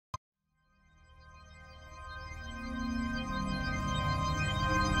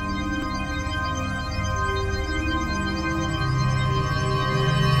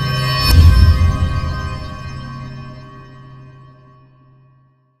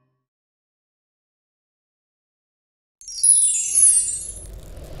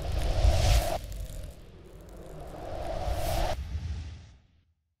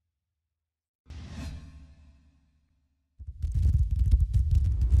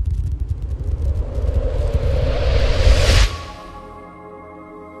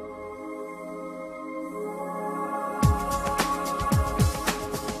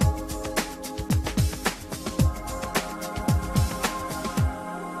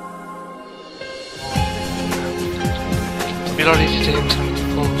We already didn't have to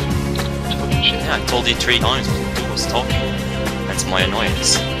pull. Yeah, I told you 3 times who was talking. That's my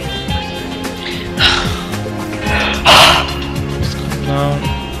annoyance. Now,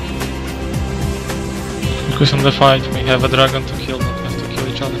 focus on the fight. We have a dragon to kill, not have to kill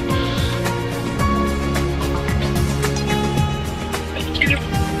each other.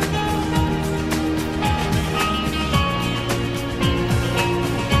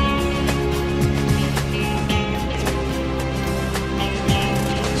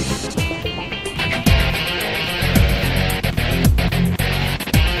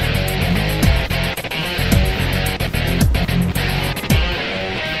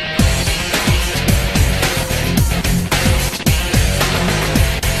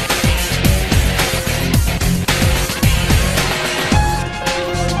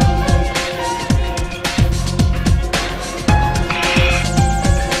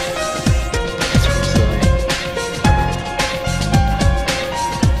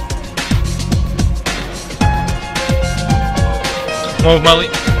 Move, Molly.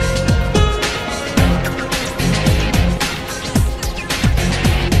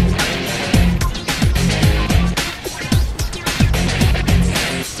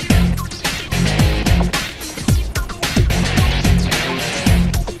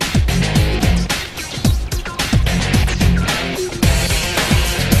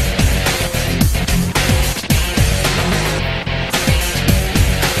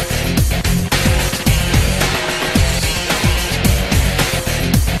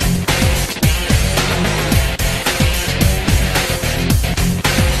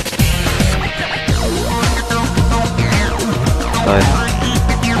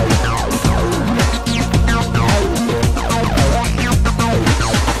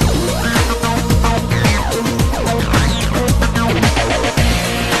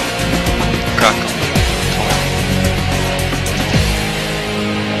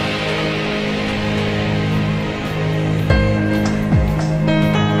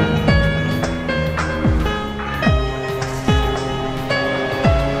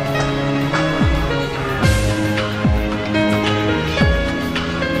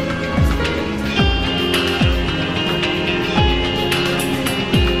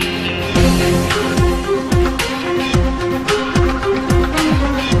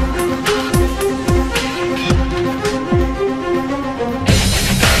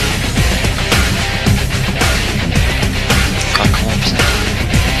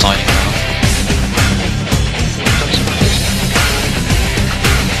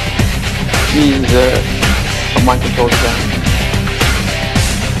 Mind control down.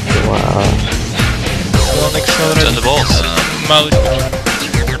 Wow. One accelerate. Turn the balls. Molly.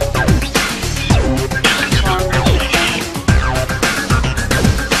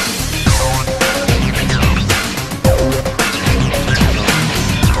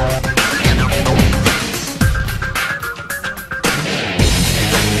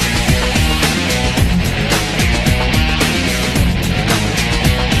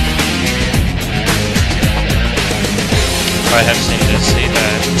 I have seen this, see the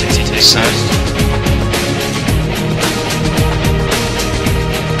Dixie take first.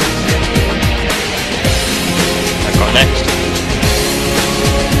 I've got next.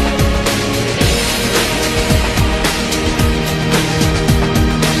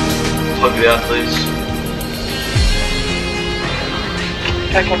 Plug it out, please.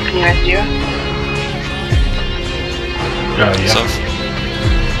 Okay, can you rest you? Yeah. So,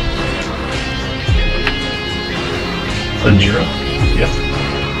 Zero? Yeah.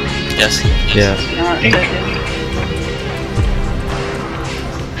 yes. Yeah. Ink.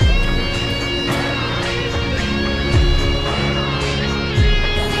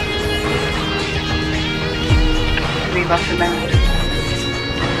 Rebuff the mount.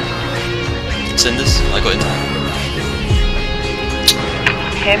 Cinders, I got in there.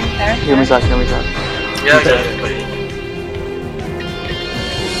 Him, there? Hear me, Zach, hear me, Zach. Yeah, exactly.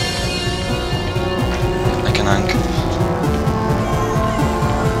 I can ank.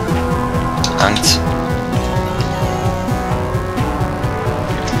 Anked.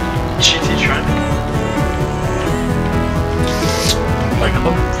 GT track. Like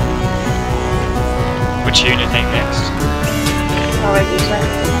club. Which unit take next? Already done.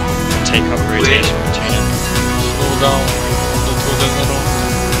 Take up rotation with unit. Slow down. Go through the middle.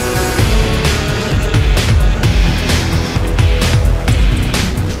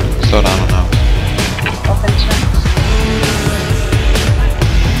 Slow down now. Open tracks.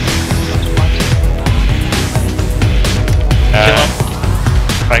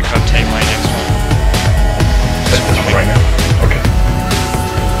 Bike up, take my next one. That's this one right now. Okay.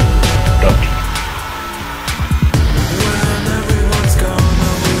 Done.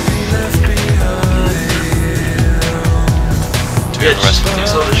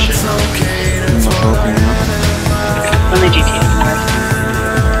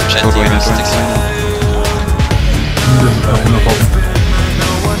 going into it. No problem.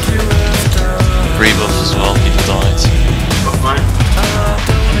 Rebuff as well, people died. Got mine.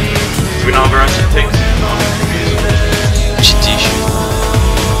 Do we know where else it takes? No, I'm confused. GT shoot.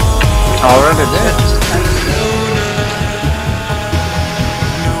 Already dead.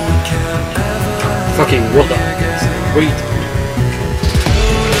 Fucking what the? Wait.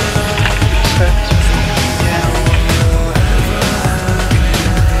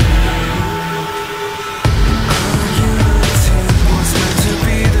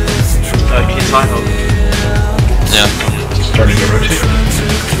 Can you time up? Yeah. Starting to rotate.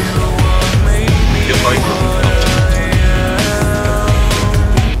 Good fight.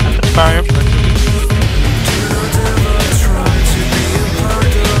 Fire up.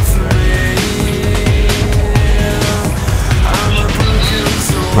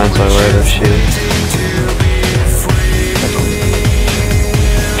 Mine's alright of shield.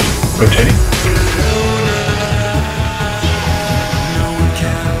 Rotating.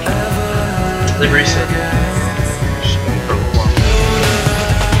 They reset.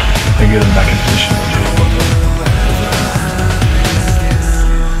 I get them back in position.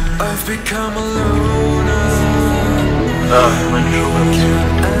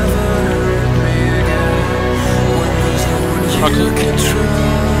 Mine control levels.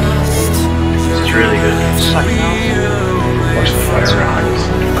 It's really good. Watch the fire behind us.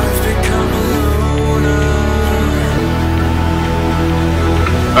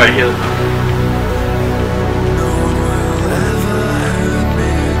 Alright, heal.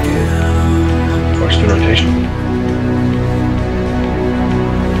 Watch the rotation.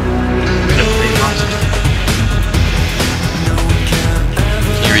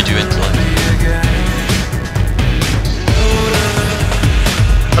 Can you redo intellect?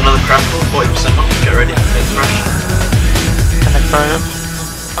 Another crackle, 40% off. Get ready. Get smash. Connect fire up.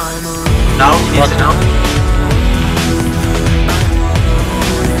 Now, he needs it now.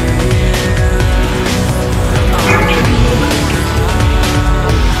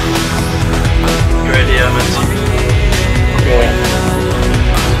 Get ready, Mental.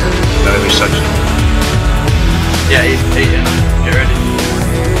 Enemy section. Yeah, 8 in. Get ready.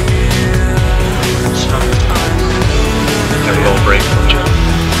 Stop. Have a little break.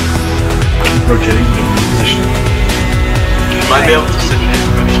 Rotating in position. You might be able to sit in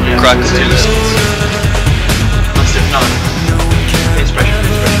expression. Yeah. Crack the 2 minutes. Let's do it now. Expression.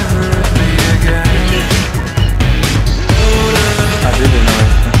 I didn't know it.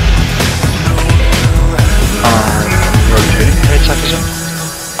 Rotating. 8 seconds in.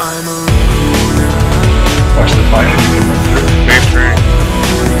 Watch the fire. You can run through. Very free.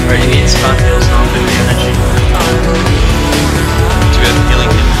 Alright, you need spam heals now, 50 energy. Do we have healing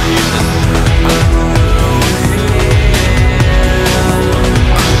kit? Use it.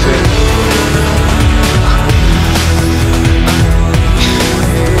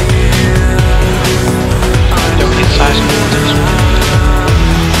 Don't need size importance.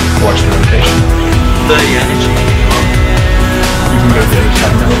 Watch the rotation. 30 energy. You can go the other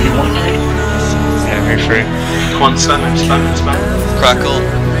side now if you want. Yeah, very free. Come on, spam him. Crackle.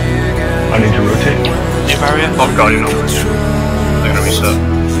 I need to rotate. New barrier. Oh god, you know. They're gonna reset.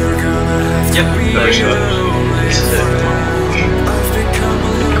 Yep, there we go. This is it.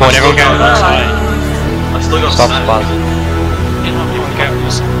 Come on, everyone go outside. I've still got Stop spam. spazzing. You know, everyone go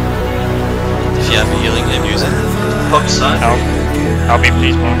outside. If you have healing, then use it. Pop side. Help me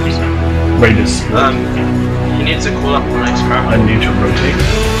please, Marcus. Wait a second. You need to call up the next crowd. I need to rotate.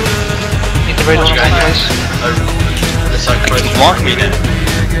 Need to raid on guys. The side close. Block me then.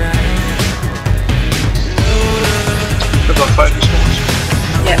 I've got 5 response.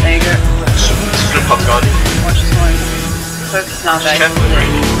 Yeah, there you go. It's gonna pop guardian. Watch this one. Focus now, Just guys. careful with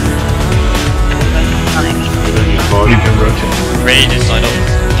range. Panic. You can rotate. Raid is I know.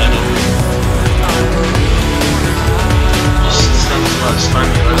 Just stand still, let's spam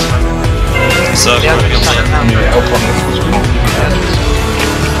it. So, Yeah, we're we gonna stand say- now. I need to help on this one.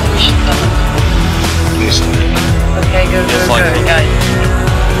 Please. Okay, go, Yeah, fine. guys.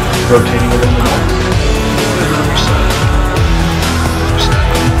 Rotating a little bit more.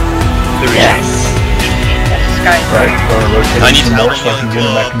 Yes. Yes, guys. Right, rotating I need some to more help so I can healing get him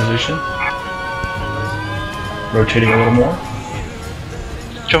go back in position. Rotating a little more.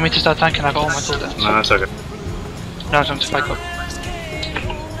 Do you want me to start tanking? I got all my tools. No, that's okay. Now time to spike up.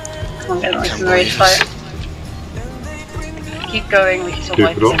 Come on, guys, we can raise fire. Keep going, we can still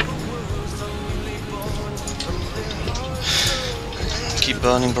wipe them. Keep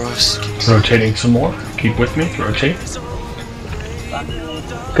burning, bros. Rotating some more. Keep with me. Rotate.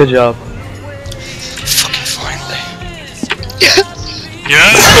 Good job. Fucking finally.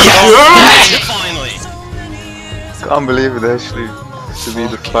 Yes! Finally! Can't believe it actually to be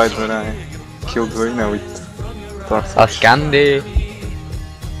the fight when I killed Valiona with Dark That's candy.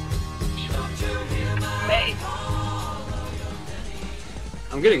 Hey,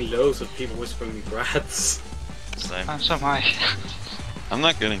 I'm getting loads of people whispering me brats. Same. So am I. I'm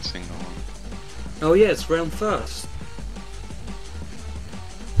not getting single one. Oh yeah, it's round first.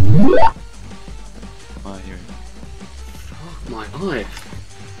 Oh, here we go. Fuck my eye.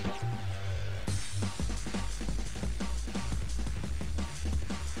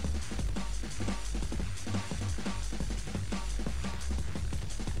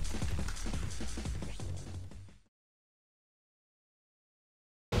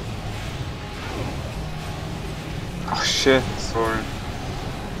 Oh shit, sorry.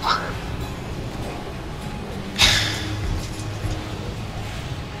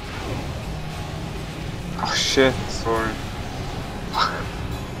 Oh shit, sorry.